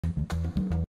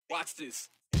Watch this.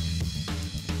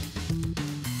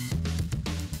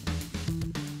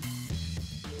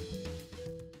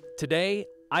 Today,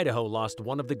 Idaho lost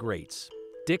one of the greats,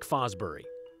 Dick Fosbury.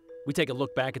 We take a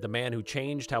look back at the man who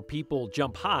changed how people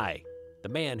jump high, the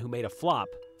man who made a flop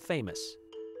famous.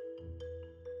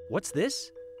 What's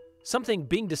this? Something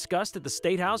being discussed at the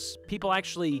State House people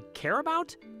actually care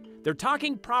about? They're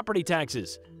talking property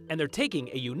taxes, and they're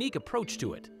taking a unique approach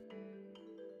to it.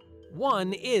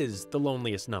 One is the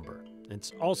loneliest number.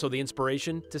 It's also the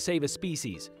inspiration to save a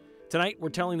species. Tonight, we're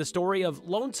telling the story of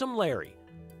Lonesome Larry,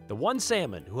 the one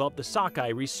salmon who helped the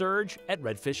sockeye resurge at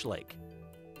Redfish Lake.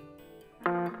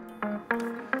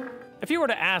 If you were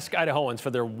to ask Idahoans for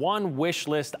their one wish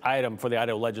list item for the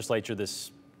Idaho legislature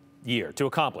this year to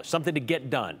accomplish, something to get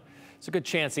done, it's a good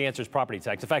chance the answer is property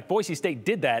tax. In fact, Boise State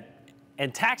did that,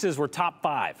 and taxes were top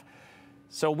 5.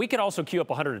 So we could also queue up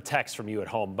 100 texts from you at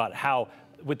home about how,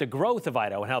 with the growth of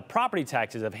Idaho and how property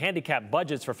taxes have handicapped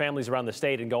budgets for families around the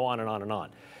state, and go on and on and on.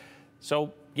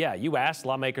 So yeah, you asked,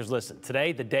 lawmakers listen.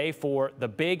 Today, the day for the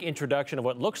big introduction of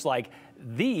what looks like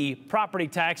the property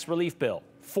tax relief bill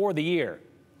for the year,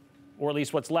 or at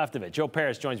least what's left of it. Joe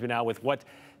Paris joins me now with what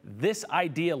this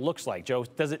idea looks like. Joe,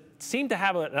 does it seem to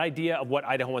have an idea of what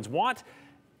Idahoans want?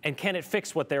 And can it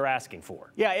fix what they're asking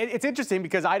for? Yeah, it's interesting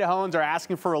because Idahoans are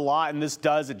asking for a lot, and this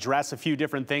does address a few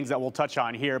different things that we'll touch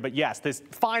on here. But yes, this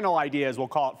final idea, as we'll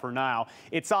call it for now,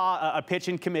 it saw a pitch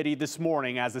in committee this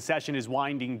morning as the session is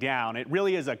winding down. It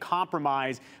really is a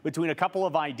compromise between a couple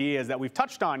of ideas that we've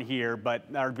touched on here, but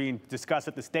are being discussed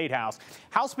at the State House.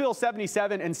 House Bill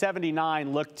 77 and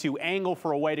 79 look to angle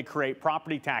for a way to create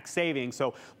property tax savings.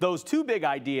 So those two big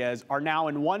ideas are now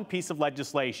in one piece of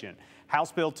legislation. House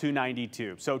Bill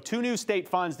 292. So 2 new state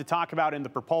funds to talk about in the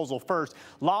proposal. First,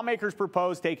 lawmakers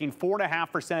propose taking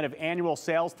 4.5% of annual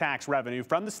sales tax revenue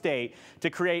from the state to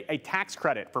create a tax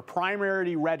credit for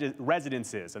primary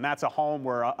residences. And that's a home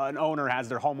where an owner has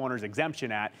their homeowner's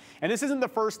exemption at. And this isn't the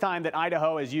first time that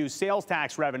Idaho has used sales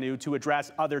tax revenue to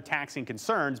address other taxing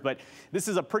concerns, but this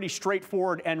is a pretty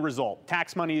straightforward end result.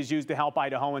 Tax money is used to help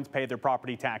Idahoans pay their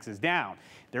property taxes down.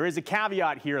 There is a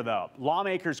caveat here, though.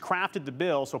 Lawmakers crafted the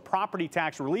bill so property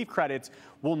tax relief credits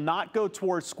will not go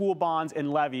towards school bonds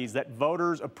and levies that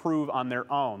voters approve on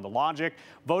their own. The logic,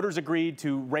 voters agreed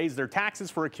to raise their taxes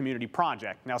for a community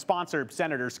project. Now, sponsor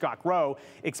Senator Scott Rowe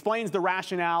explains the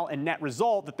rationale and net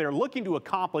result that they're looking to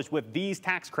accomplish with these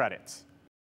tax credits.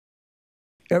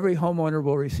 Every homeowner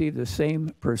will receive the same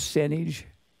percentage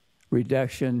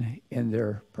reduction in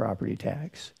their property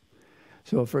tax.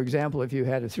 So, for example, if you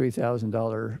had a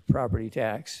 $3,000 property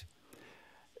tax,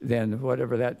 then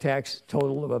whatever that tax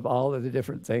total of all of the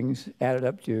different things added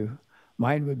up to,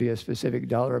 mine would be a specific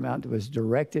dollar amount that was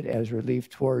directed as relief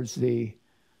towards the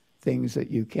things that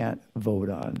you can't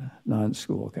vote on,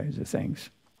 non-school kinds of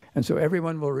things. And so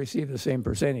everyone will receive the same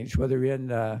percentage, whether in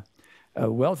a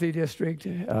wealthy district,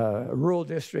 a rural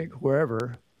district,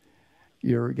 wherever.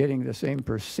 You're getting the same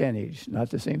percentage, not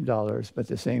the same dollars, but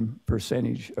the same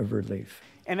percentage of relief.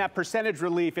 And that percentage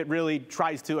relief, it really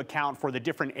tries to account for the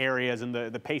different areas and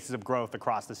the paces of growth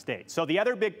across the state. So the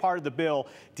other big part of the bill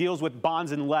deals with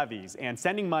bonds and levies and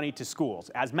sending money to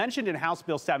schools. As mentioned in House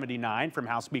Bill 79 from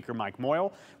House Speaker Mike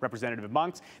Moyle, Representative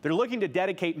Monks, they're looking to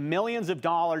dedicate millions of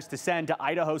dollars to send to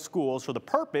Idaho schools for the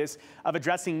purpose of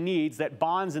addressing needs that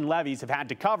bonds and levies have had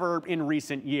to cover in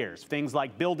recent years. Things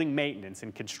like building maintenance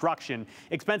and construction,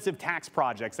 expensive tax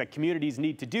projects that communities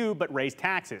need to do but raise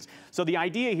taxes. So the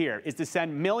idea here is to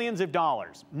send millions of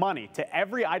dollars, money, to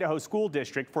every Idaho school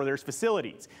district for their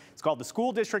facilities. It's called the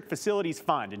School District Facilities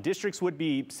Fund, and districts would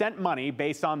be sent money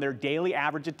based on their daily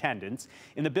average attendance.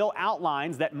 And the bill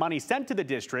outlines that money sent to the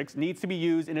districts needs to be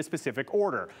used in a specific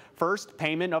order. First,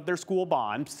 payment of their school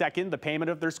bond. Second, the payment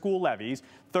of their school levies.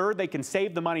 Third, they can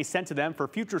save the money sent to them for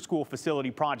future school facility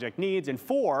project needs. And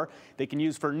 4, they can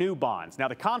use for new bonds. Now,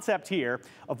 the concept here,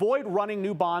 avoid running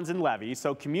new bonds and levies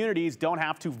so communities don't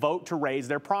have to vote to raise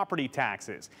their property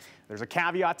taxes. There's a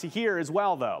caveat to here as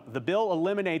well, though. The bill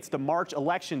eliminates the March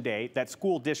election date that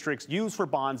school districts use for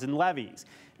bonds and levies.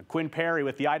 And Quinn Perry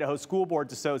with the Idaho School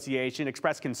Boards Association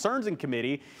expressed concerns in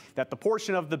committee that the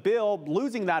portion of the bill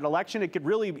losing that election, it could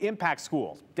really impact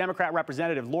schools. Democrat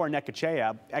Representative Laura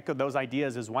Necochea echoed those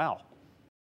ideas as well.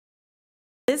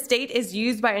 This date is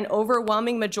used by an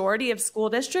overwhelming majority of school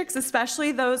districts,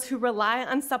 especially those who rely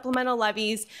on supplemental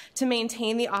levies to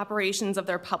maintain the operations of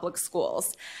their public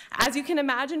schools. As you can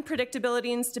imagine,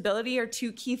 predictability and stability are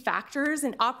 2 key factors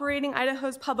in operating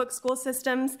Idaho's public school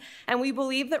systems, and we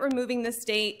believe that removing this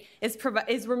date is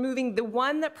removing the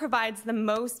one that provides the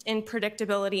most in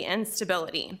predictability and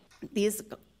stability. These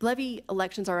levy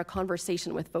elections are a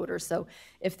conversation with voters. So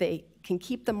if they can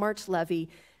keep the March levy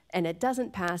and it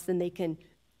doesn't pass, then they can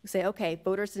say, okay,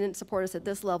 voters didn't support us at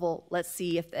this level. Let's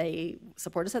see if they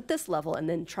support us at this level, and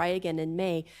then try again in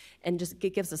May. And just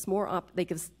it gives us they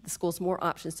gives the schools more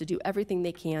options to do everything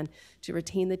they can to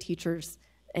retain the teachers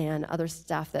and other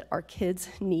staff that our kids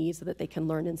need so that they can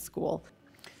learn in school.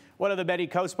 One of the many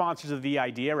co-sponsors of the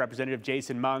idea, Representative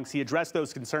Jason Monks, he addressed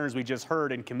those concerns we just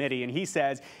heard in committee, and he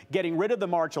says getting rid of the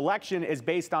March election is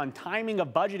based on timing of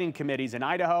budgeting committees in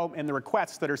Idaho and the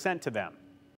requests that are sent to them.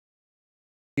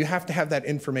 You have to have that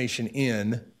information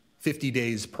in 50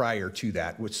 days prior to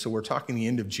that, so we're talking the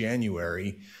end of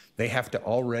January. They have to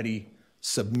already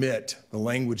submit the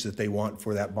language that they want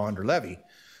for that bond or levy.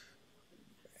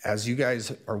 As you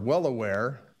guys are well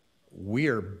aware, we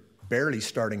are barely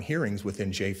starting hearings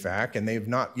within JFAC, and they've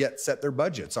not yet set their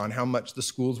budgets on how much the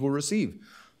schools will receive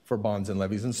for bonds and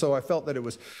levies. And so I felt that it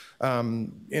was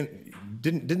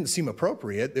didn't seem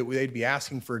appropriate that they'd be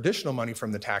asking for additional money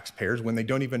from the taxpayers when they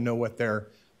don't even know what their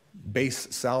base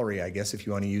salary, I guess, if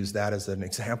you want to use that as an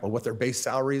example, what their base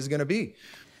salary is going to be.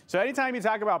 So anytime you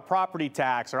talk about property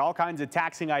tax or all kinds of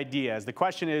taxing ideas, the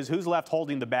question is who's left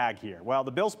holding the bag here? Well,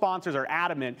 the bill sponsors are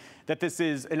adamant that this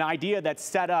is an idea that's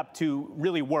set up to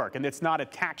really work and it's not a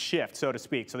tax shift, so to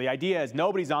speak. So the idea is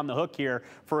nobody's on the hook here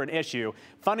for an issue.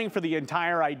 Funding for the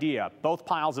entire idea, both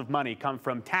piles of money, come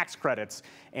from tax credits,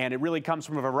 and it really comes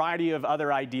from a variety of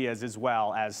other ideas as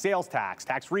well as sales tax,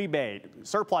 tax rebate,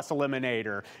 surplus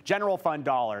eliminator, general fund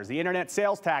dollars, the internet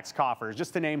sales tax coffers,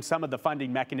 just to name some of the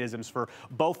funding mechanisms for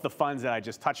both the funds that I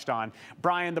just touched on.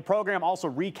 Brian, the program also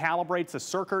recalibrates the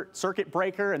circuit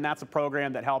breaker, and that's a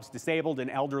program that helps disabled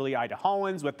and elderly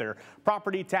Idahoans with their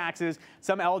property taxes.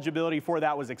 Some eligibility for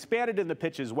that was expanded in the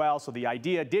pitch as well, so the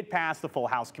idea did pass the full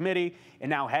House committee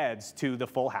and now heads to the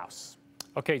full House.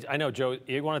 Okay, I know, Joe,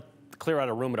 you want to clear out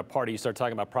a room at a party, you start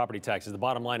talking about property taxes. The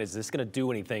bottom line is this going to do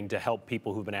anything to help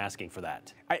people who've been asking for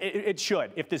that? It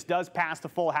should. If this does pass the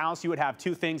full House, you would have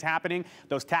two things happening.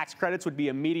 Those tax credits would be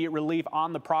immediate relief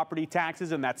on the property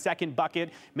taxes, and that second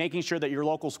bucket, making sure that your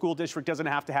local school district doesn't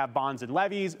have to have bonds and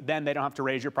levies, then they don't have to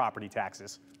raise your property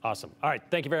taxes. Awesome. All right.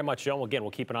 Thank you very much, Joe. Again,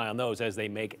 we'll keep an eye on those as they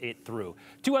make it through.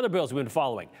 Two other bills we've been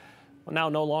following will now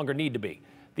no longer need to be.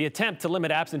 The attempt to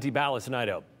limit absentee ballots in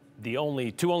Idaho. To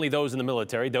only those in the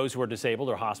military, those who are disabled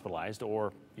or hospitalized,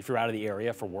 or if you're out of the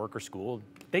area for work or school.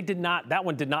 That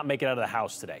one did not make it out of the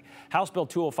House today. House Bill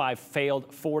 205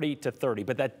 failed 40-30,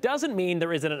 but that doesn't mean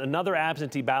there isn't another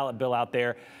absentee ballot bill out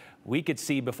there we could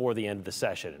see before the end of the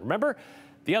session. And remember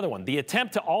the other one, the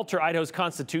attempt to alter Idaho's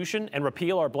Constitution and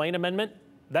repeal our Blaine Amendment.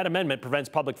 That amendment prevents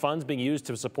public funds being used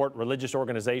to support religious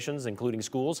organizations, including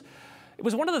schools. It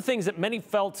was one of the things that many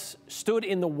felt stood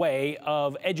in the way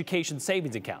of education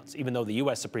savings accounts, even though the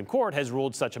U.S. Supreme Court has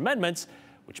ruled such amendments,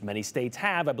 which many states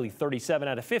have, I believe 37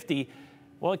 out of 50,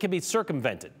 well, it can be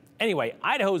circumvented. Anyway,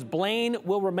 Idaho's Blaine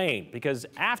will remain because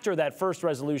after that first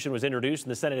resolution was introduced in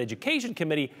the Senate Education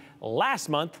Committee last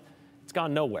month, it's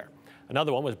gone nowhere.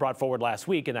 Another one was brought forward last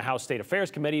week in the House State Affairs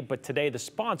Committee, but today the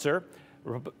sponsor,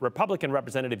 Republican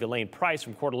Representative Elaine Price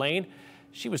from Coeur d'Alene,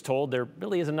 she was told there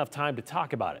really isn't enough time to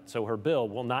talk about it, so her bill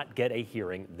will not get a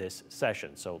hearing this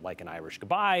session. So like an Irish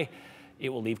goodbye, it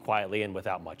will leave quietly and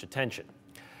without much attention.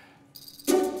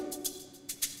 Well,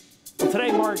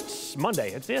 today marks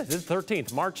Monday. It's the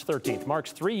 13th, March 13th.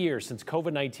 Marks 3 years since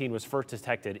COVID-19 was first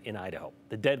detected in Idaho,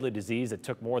 the deadly disease that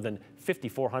took more than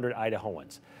 5,400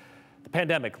 Idahoans. The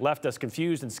pandemic left us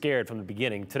confused and scared from the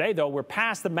beginning. Today, though, we're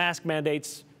past the mask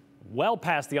mandates, well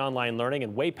past the online learning,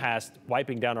 and way past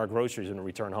wiping down our groceries when we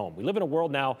return home. We live in a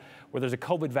world now where there's a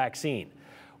COVID vaccine,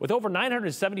 with over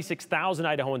 976,000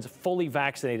 Idahoans fully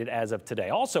vaccinated as of today.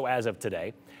 Also as of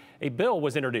today, a bill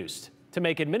was introduced to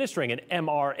make administering an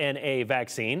mRNA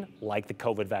vaccine, like the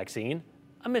COVID vaccine,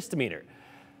 a misdemeanor.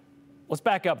 Let's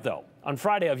back up, though. On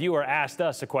Friday, a viewer asked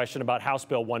us a question about House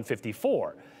Bill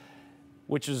 154,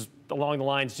 which is along the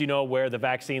lines, do you know where the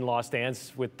vaccine law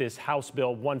stands with this House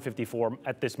Bill 154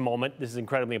 at this moment? This is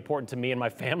incredibly important to me and my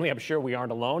family. I'm sure we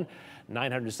aren't alone.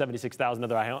 976,000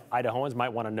 other Idahoans might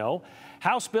want to know.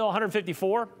 House Bill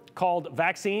 154, called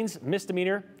Vaccines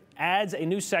Misdemeanor, adds a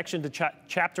new section to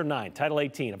Chapter 9, Title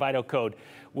 18 of Idaho Code,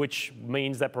 which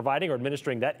means that providing or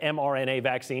administering that mRNA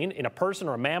vaccine in a person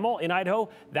or a mammal in Idaho,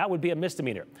 that would be a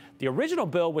misdemeanor. The original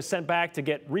bill was sent back to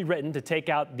get rewritten to take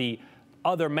out the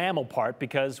other mammal part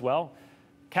because, well,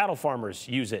 cattle farmers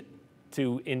use it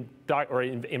to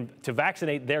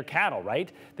vaccinate their cattle,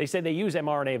 right? They say they use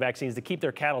mRNA vaccines to keep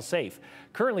their cattle safe.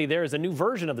 Currently, there is a new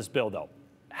version of this bill, though.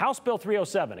 House Bill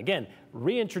 307, again,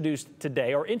 introduced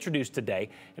today.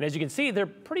 And as you can see, they're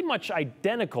pretty much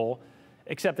identical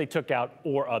except they took out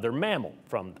 "or other mammal"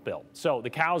 from the bill. So the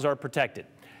cows are protected.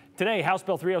 Today, House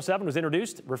Bill 307 was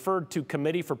introduced, referred to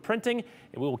committee for printing,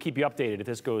 and we will keep you updated if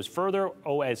this goes further.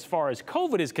 As far as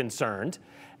COVID is concerned,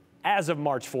 as of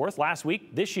March 4th, last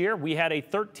week, this year, we had a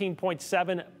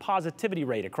 13.7 positivity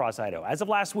rate across Idaho. As of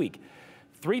last week,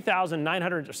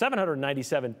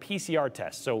 797 PCR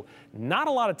tests. So not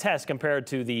a lot of tests compared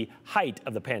to the height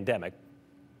of the pandemic,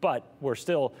 but we're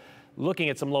still looking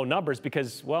at some low numbers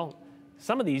because, well,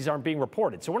 some of these aren't being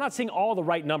reported. So we're not seeing all the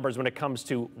right numbers when it comes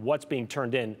to what's being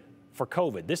turned in for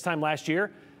COVID. This time last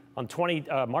year, on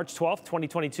March 12th,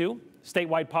 2022,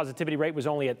 statewide positivity rate was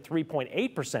only at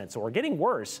 3.8%, so we're getting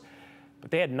worse.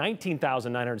 But they had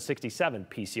 19,967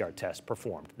 PCR tests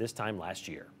performed this time last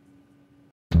year.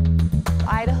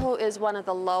 Idaho is one of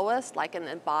the lowest, like in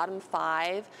the bottom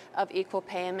 5 of equal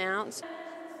pay amounts.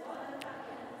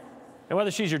 And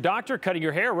whether she's your doctor, cutting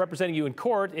your hair, or representing you in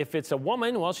court, if it's a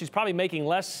woman, well, she's probably making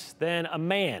less than a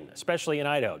man, especially in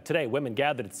Idaho. Today, women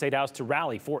gathered at the State House to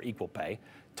rally for equal pay.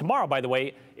 Tomorrow, by the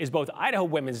way, is both Idaho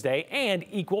Women's Day and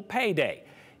Equal Pay Day.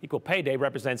 Equal Pay Day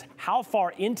represents how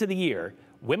far into the year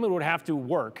women would have to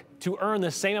work to earn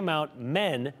the same amount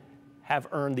men have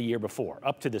earned the year before,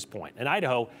 up to this point. And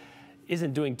Idaho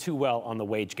isn't doing too well on the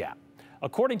wage gap.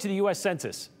 According to the U.S.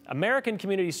 Census, American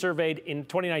communities surveyed in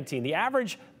 2019, the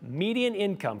average median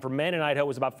income for men in Idaho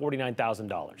was about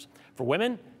 $49,000. For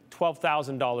women,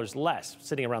 $12,000 less,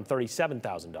 sitting around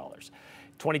 $37,000.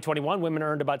 2021, women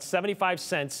earned about 75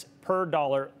 cents per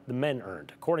dollar the men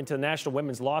earned. According to the National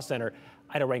Women's Law Center,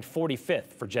 Idaho ranked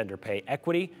 45th for gender pay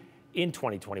equity in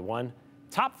 2021,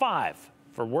 top 5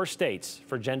 for worst states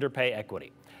for gender pay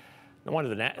equity. No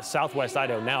wonder the Southwest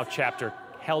Idaho Now chapter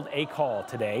held a call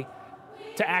today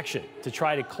to action to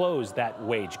try to close that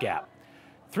wage gap.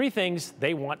 3 things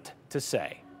they want to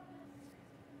say.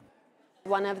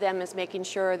 One of them is making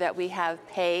sure that we have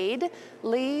paid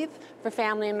leave for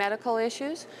family and medical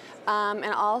issues. And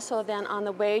also then on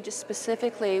the wages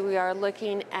specifically, we are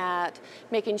looking at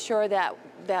making sure that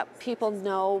people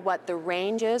know what the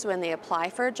range is when they apply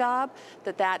for a job,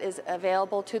 that is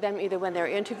available to them either when they're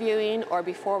interviewing or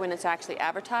before when it's actually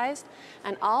advertised.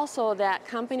 And also that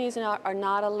companies are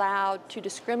not allowed to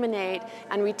discriminate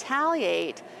and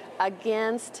retaliate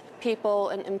against people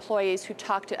and employees who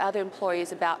talk to other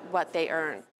employees about what they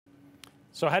earn.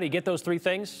 So how do you get those 3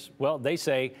 things? Well, they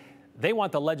say they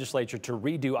want the legislature to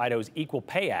redo Idaho's Equal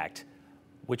Pay Act,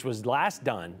 which was last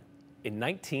done in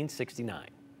 1969.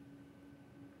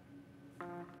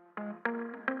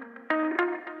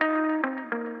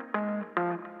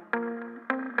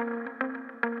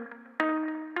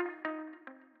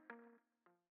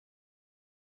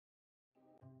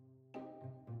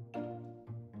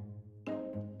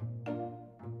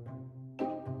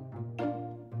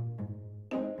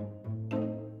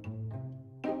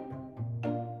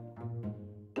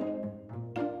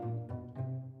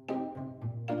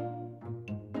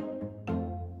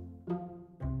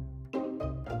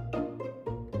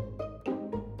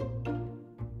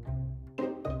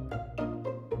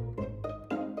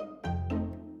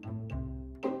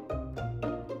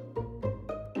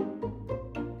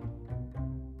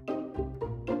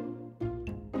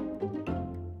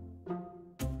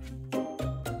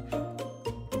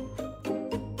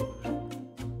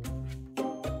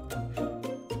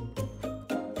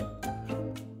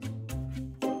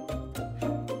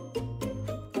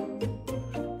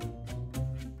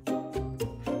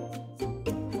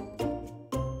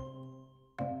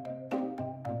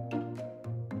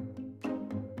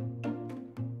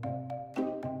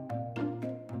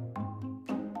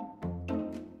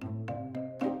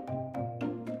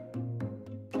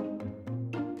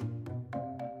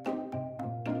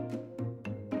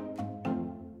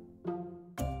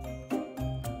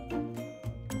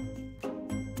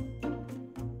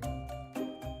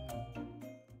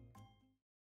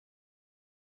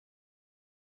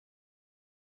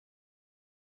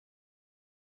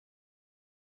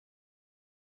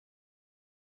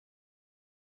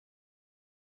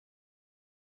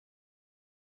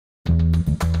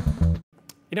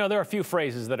 You know, there are a few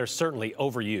phrases that are certainly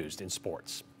overused in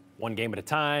sports. One game at a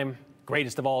time,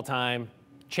 greatest of all time,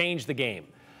 change the game.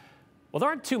 Well, there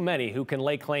aren't too many who can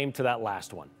lay claim to that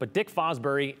last one, but Dick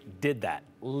Fosbury did that,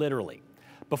 literally.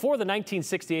 Before the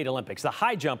 1968 Olympics, the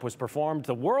high jump was performed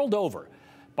the world over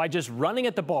by just running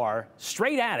at the bar,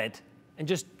 straight at it, and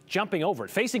just jumping over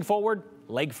it, facing forward,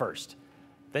 leg first.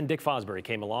 Then Dick Fosbury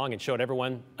came along and showed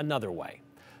everyone another way.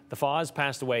 The Fos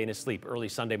passed away in his sleep early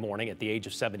Sunday morning at the age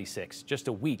of 76, just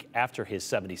a week after his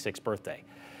 76th birthday.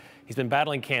 He's been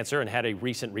battling cancer and had a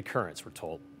recent recurrence, we're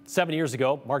told. 7 years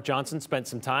ago, Mark Johnson spent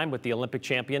some time with the Olympic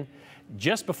champion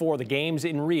just before the games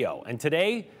in Rio. And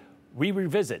today, we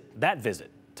revisit that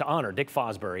visit to honor Dick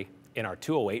Fosbury in our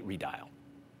 208 redial.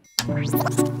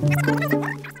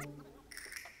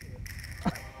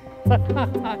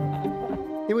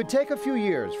 It would take a few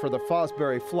years for the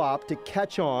Fosbury flop to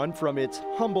catch on from its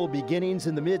humble beginnings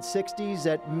in the mid-60s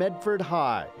at Medford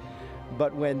High.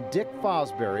 But when Dick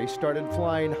Fosbury started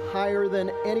flying higher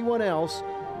than anyone else,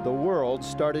 the world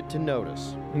started to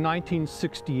notice.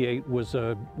 1968 was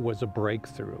a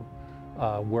breakthrough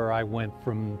where I went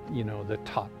from, the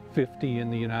top 50 in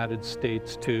the United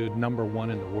States to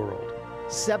 #1 in the world.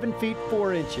 7 feet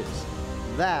 4 inches.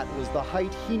 That was the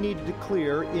height he needed to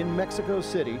clear in Mexico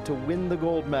City to win the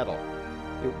gold medal.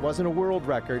 It wasn't a world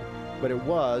record, but it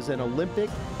was an Olympic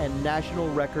and national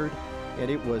record,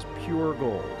 and it was pure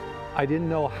gold. I didn't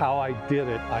know how I did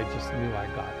it, I just knew I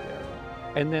got there.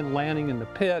 And then landing in the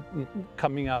pit and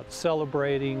coming out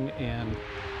celebrating, and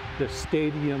the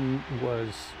stadium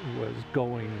was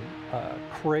going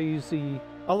crazy.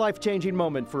 A life-changing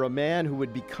moment for a man who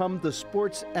would become the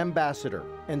sports ambassador,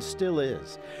 and still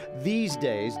is. These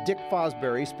days, Dick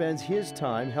Fosbury spends his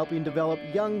time helping develop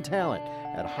young talent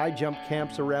at high jump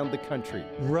camps around the country.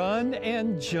 Run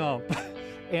and jump,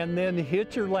 and then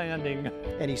hit your landing.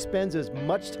 And he spends as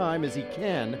much time as he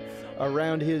can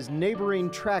around his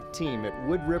neighboring track team at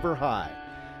Wood River High.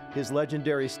 His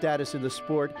legendary status in the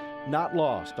sport not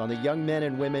lost on the young men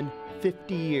and women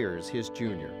 50 years his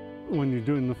junior. When you're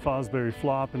doing the Fosbury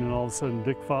flop and then all of a sudden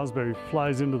Dick Fosbury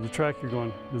flies into the track, you're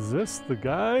going, is this the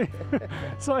guy?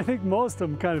 So I think most of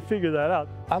them kind of figure that out.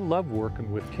 I love working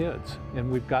with kids,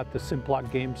 and we've got the Simplot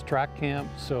Games track camp,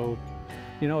 so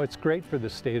it's great for the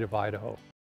state of Idaho.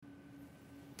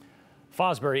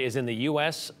 Fosbury is in the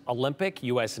U.S. Olympic,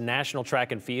 U.S. National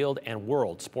Track and Field, and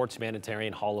World Sports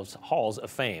Humanitarian Halls of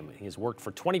Fame. He has worked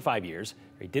for 25 years,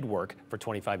 or he did work for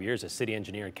 25 years as city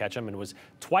engineer in Ketchum, and was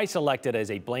twice elected as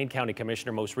a Blaine County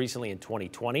Commissioner, most recently in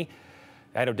 2020.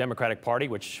 The Idaho Democratic Party,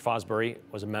 which Fosbury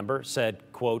was a member, said,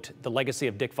 quote, "The legacy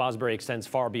of Dick Fosbury extends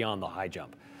far beyond the high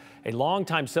jump. A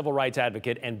longtime civil rights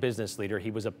advocate and business leader, he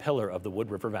was a pillar of the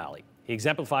Wood River Valley. He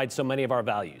exemplified so many of our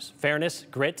values: fairness,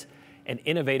 grit, and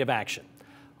innovative action.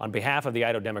 On behalf of the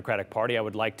Idaho Democratic Party, I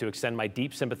would like to extend my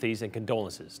deep sympathies and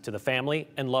condolences to the family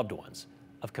and loved ones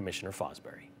of Commissioner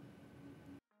Fosbury."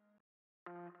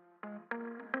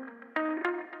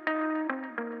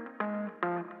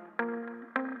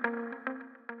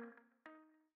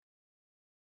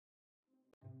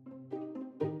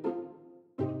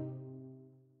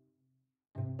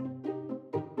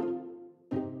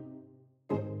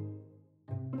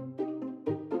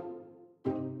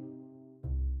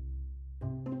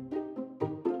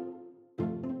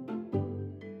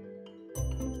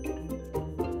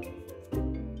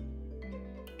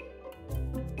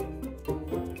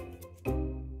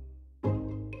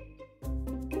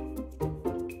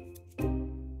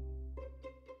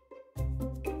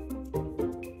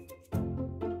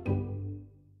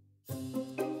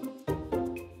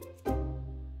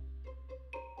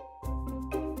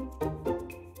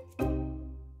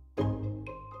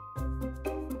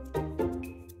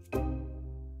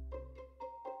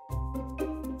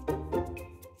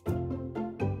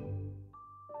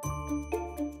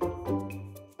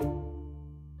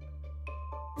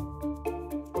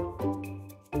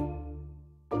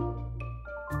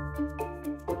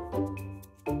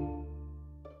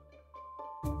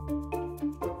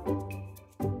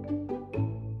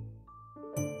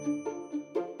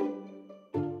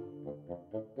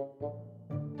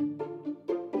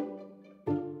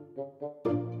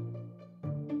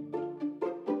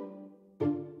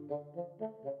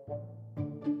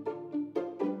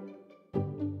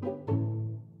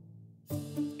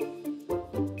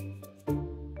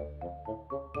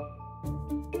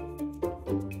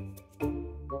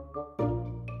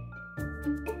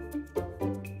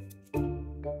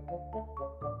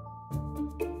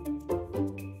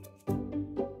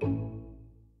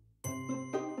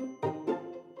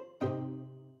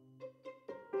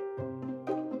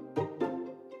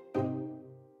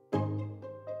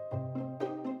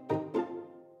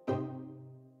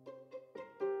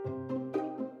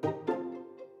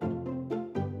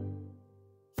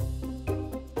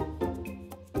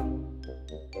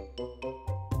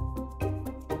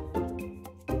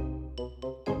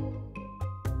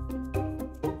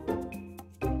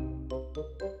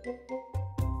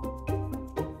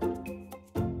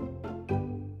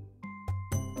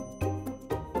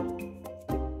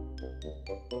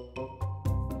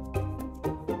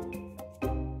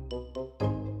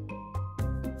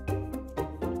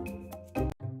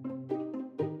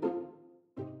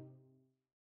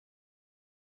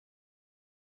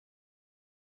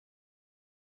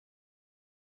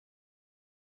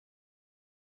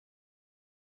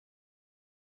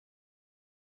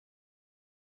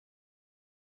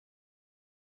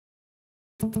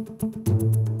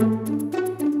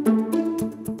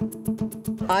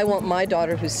 I want my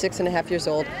daughter, who's 6.5 years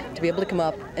old, to be able to come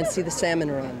up and see the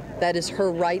salmon run. That is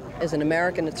her right as an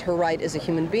American. It's her right as a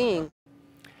human being.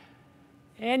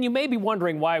 And you may be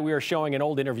wondering why we are showing an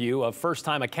old interview of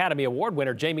first-time Academy Award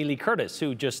winner Jamie Lee Curtis,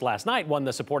 who just last night won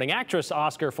the Supporting Actress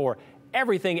Oscar for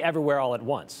Everything Everywhere All at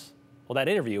Once. Well, that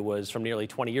interview was from nearly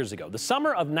 20 years ago, the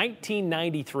summer of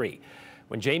 1993,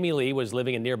 when Jamie Lee was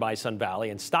living in nearby Sun Valley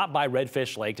and stopped by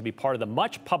Redfish Lake to be part of the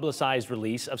much-publicized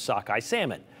release of sockeye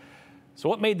salmon. So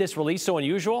what made this release so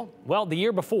unusual? Well, the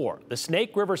year before, the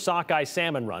Snake River Sockeye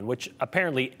Salmon Run, which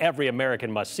apparently every American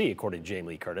must see, according to Jamie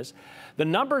Lee Curtis, the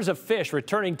numbers of fish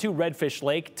returning to Redfish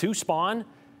Lake to spawn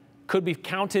could be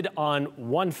counted on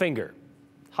one finger,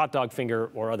 hot dog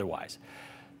finger or otherwise.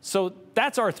 So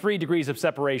that's our 3 degrees of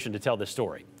separation to tell this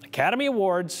story. Academy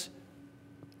Awards,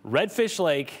 Redfish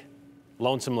Lake,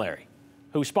 Lonesome Larry,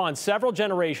 who spawned several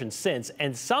generations since,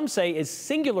 and some say is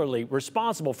singularly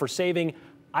responsible for saving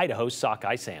Idaho's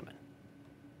sockeye salmon.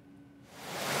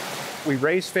 We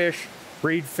raise fish,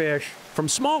 breed fish. From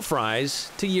small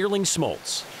fries to yearling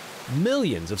smolts,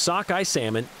 millions of sockeye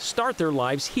salmon start their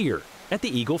lives here at the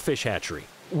Eagle Fish Hatchery.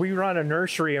 We run a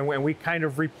nursery and we kind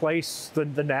of replace the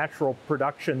natural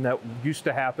production that used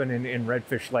to happen in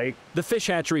Redfish Lake. The fish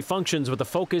hatchery functions with a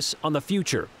focus on the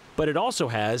future, but it also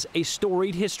has a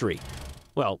storied history.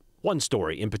 Well, one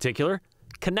story in particular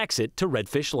connects it to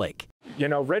Redfish Lake. You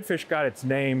know, Redfish got its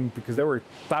name because there were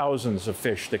thousands of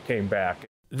fish that came back.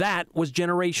 That was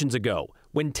generations ago,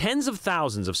 when tens of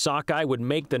thousands of sockeye would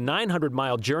make the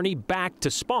 900-mile journey back to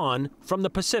spawn from the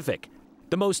Pacific,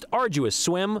 the most arduous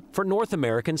swim for North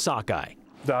American sockeye.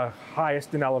 The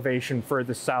highest in elevation,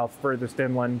 furthest south, furthest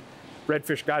inland.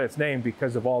 Redfish got its name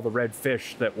because of all the red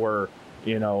fish that were,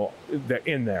 you know,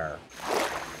 in there.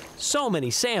 So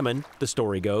many salmon, the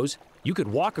story goes, you could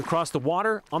walk across the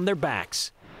water on their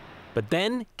backs. But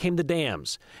then came the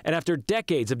dams, and after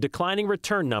decades of declining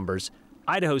return numbers,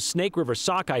 Idaho's Snake River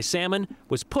sockeye salmon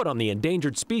was put on the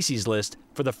endangered species list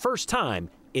for the first time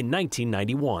in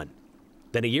 1991.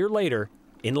 Then a year later,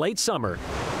 in late summer,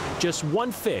 just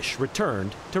one fish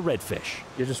returned to Redfish.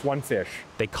 You're just one fish.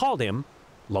 They called him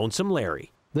Lonesome Larry.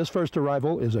 This first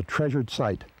arrival is a treasured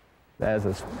sight. As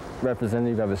a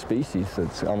representative of a species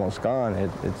that's almost gone,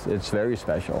 it's very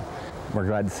special. We're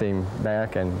glad to see him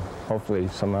back, and hopefully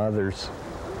some others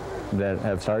that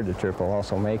have started the trip will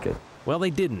also make it. Well, they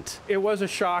didn't. It was a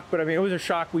shock, but I mean, it was a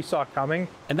shock we saw coming.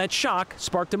 And that shock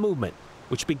sparked a movement,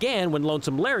 which began when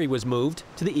Lonesome Larry was moved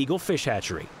to the Eagle Fish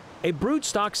Hatchery. A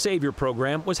broodstock savior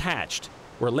program was hatched,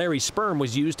 where Larry's sperm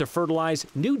was used to fertilize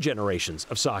new generations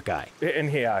of sockeye. And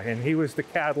he was the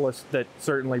catalyst that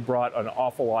certainly brought an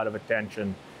awful lot of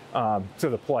attention to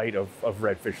the plight of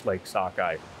Redfish Lake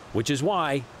sockeye. Which is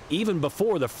why, even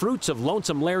before the fruits of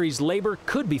Lonesome Larry's labor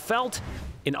could be felt,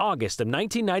 in August of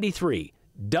 1993,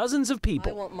 dozens of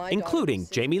people, including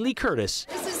Jamie Lee Curtis,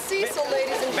 This is Cecil,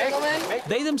 ladies and gentlemen.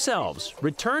 They themselves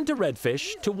returned to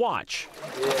Redfish to watch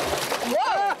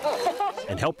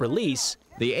and help release.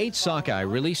 The 8 sockeye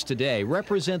released today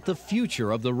represent the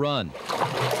future of the run.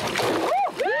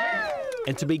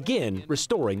 And to begin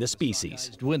restoring the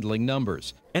species. Dwindling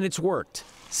numbers. And it's worked.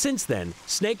 Since then,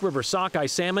 Snake River sockeye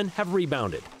salmon have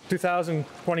rebounded.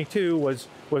 2022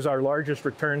 was our largest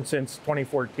return since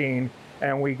 2014,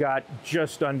 and we got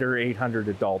just under 800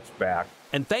 adults back.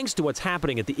 And thanks to what's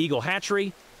happening at the Eagle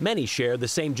Hatchery, many share the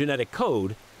same genetic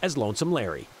code as Lonesome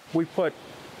Larry. We put,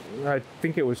 I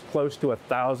think it was close to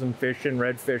 1,000 fish in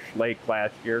Redfish Lake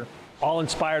last year. All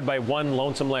inspired by one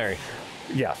Lonesome Larry.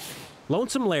 Yes.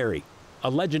 Lonesome Larry, a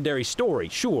legendary story,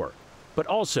 sure, but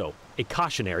also a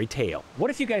cautionary tale. What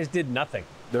if you guys did nothing?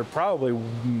 There probably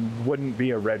wouldn't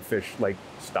be a Redfish Lake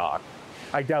stock.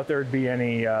 I doubt there'd be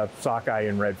any sockeye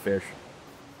in Redfish.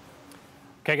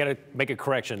 Okay, I got to make a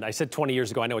correction. I said 20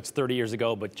 years ago. I know it's 30 years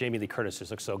ago, but Jamie Lee Curtis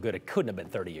just looks so good. It couldn't have been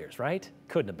 30 years, right?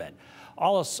 Couldn't have been.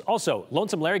 Also,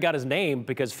 Lonesome Larry got his name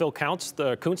because Phil Kuntz,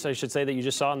 I should say, that you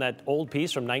just saw in that old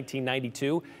piece from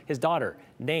 1992, his daughter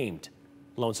named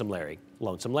Lonesome Larry.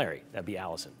 That'd be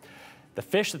Allison. The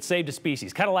fish that saved a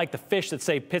species, kind of like the fish that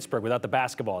saved Pittsburgh without the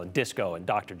basketball and disco and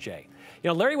Dr. J. You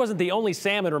know, Larry wasn't the only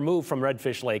salmon removed from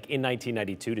Redfish Lake in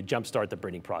 1992 to jumpstart the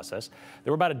breeding process.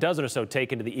 There were about a dozen or so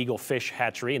taken to the Eagle Fish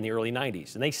Hatchery in the early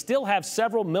 90s. And they still have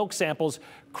several milk samples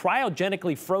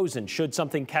cryogenically frozen should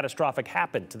something catastrophic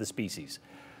happen to the species.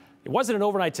 It wasn't an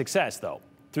overnight success, though.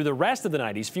 Through the rest of the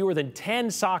 90s, fewer than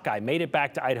 10 sockeye made it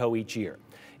back to Idaho each year.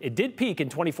 It did peak in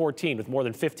 2014 with more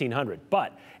than 1,500,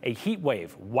 but a heat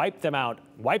wave wiped out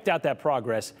that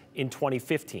progress in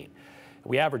 2015.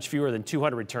 We average fewer than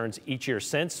 200 returns each year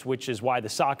since, which is why the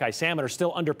sockeye salmon are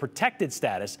still under protected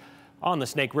status on the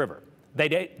Snake River.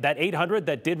 That 800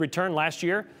 that did return last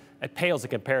year, it pales in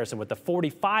comparison with the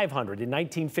 4,500 in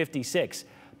 1956,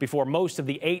 before most of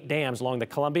the 8 dams along the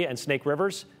Columbia and Snake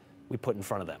Rivers we put in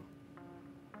front of them.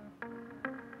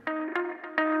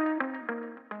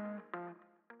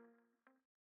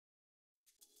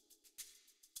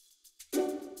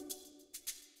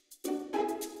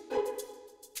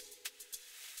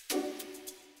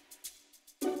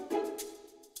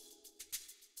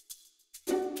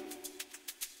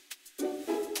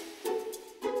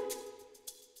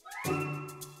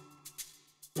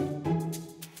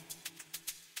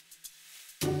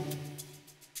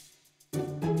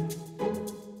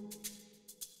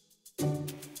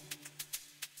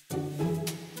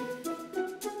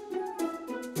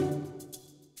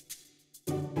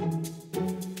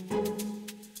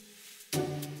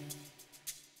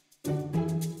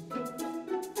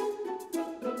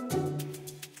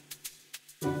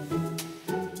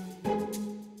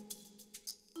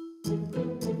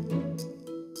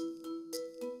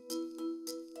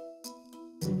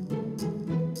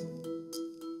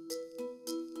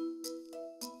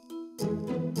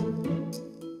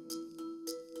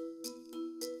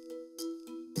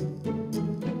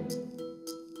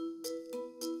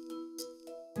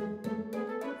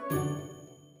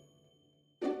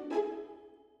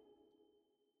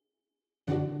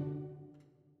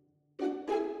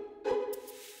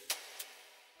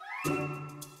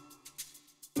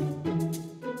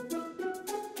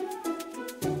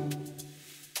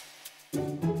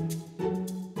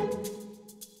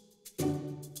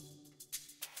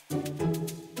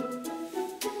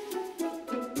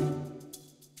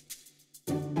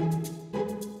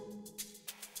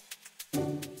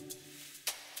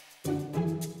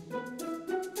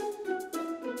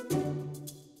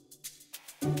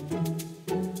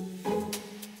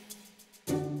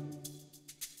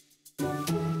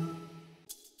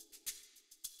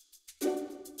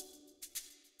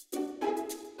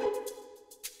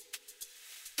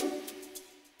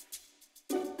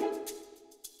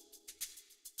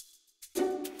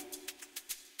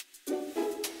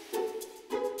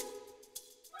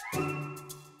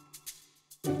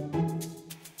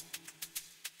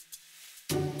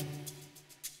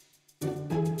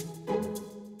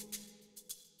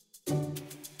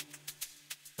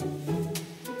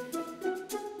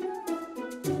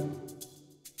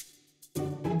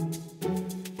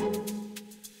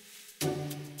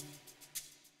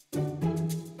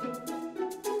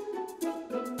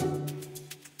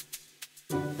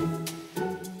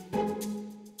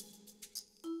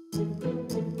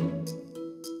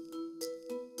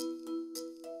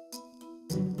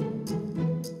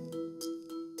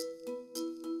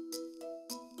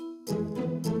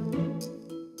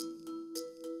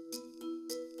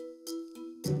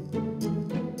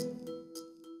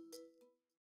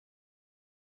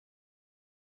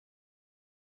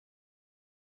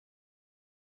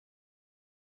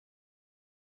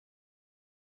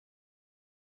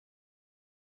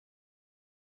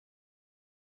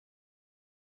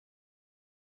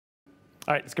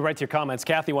 All right, let's get right to your comments.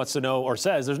 Kathy wants to know, or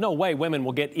says, there's no way women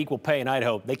will get equal pay in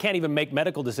Idaho. They can't even make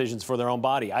medical decisions for their own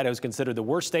body. Idaho is considered the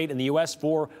worst state in the U.S.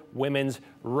 for women's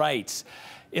rights.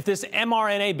 If this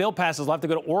mRNA bill passes, I'll have to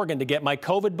go to Oregon to get my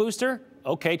COVID booster.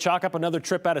 Okay, chalk up another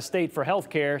trip out of state for health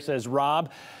care, says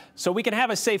Rob. So we can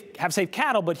have safe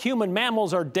cattle, but human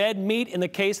mammals are dead meat in the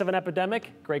case of an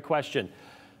epidemic? Great question.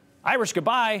 Irish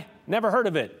goodbye, never heard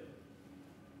of it.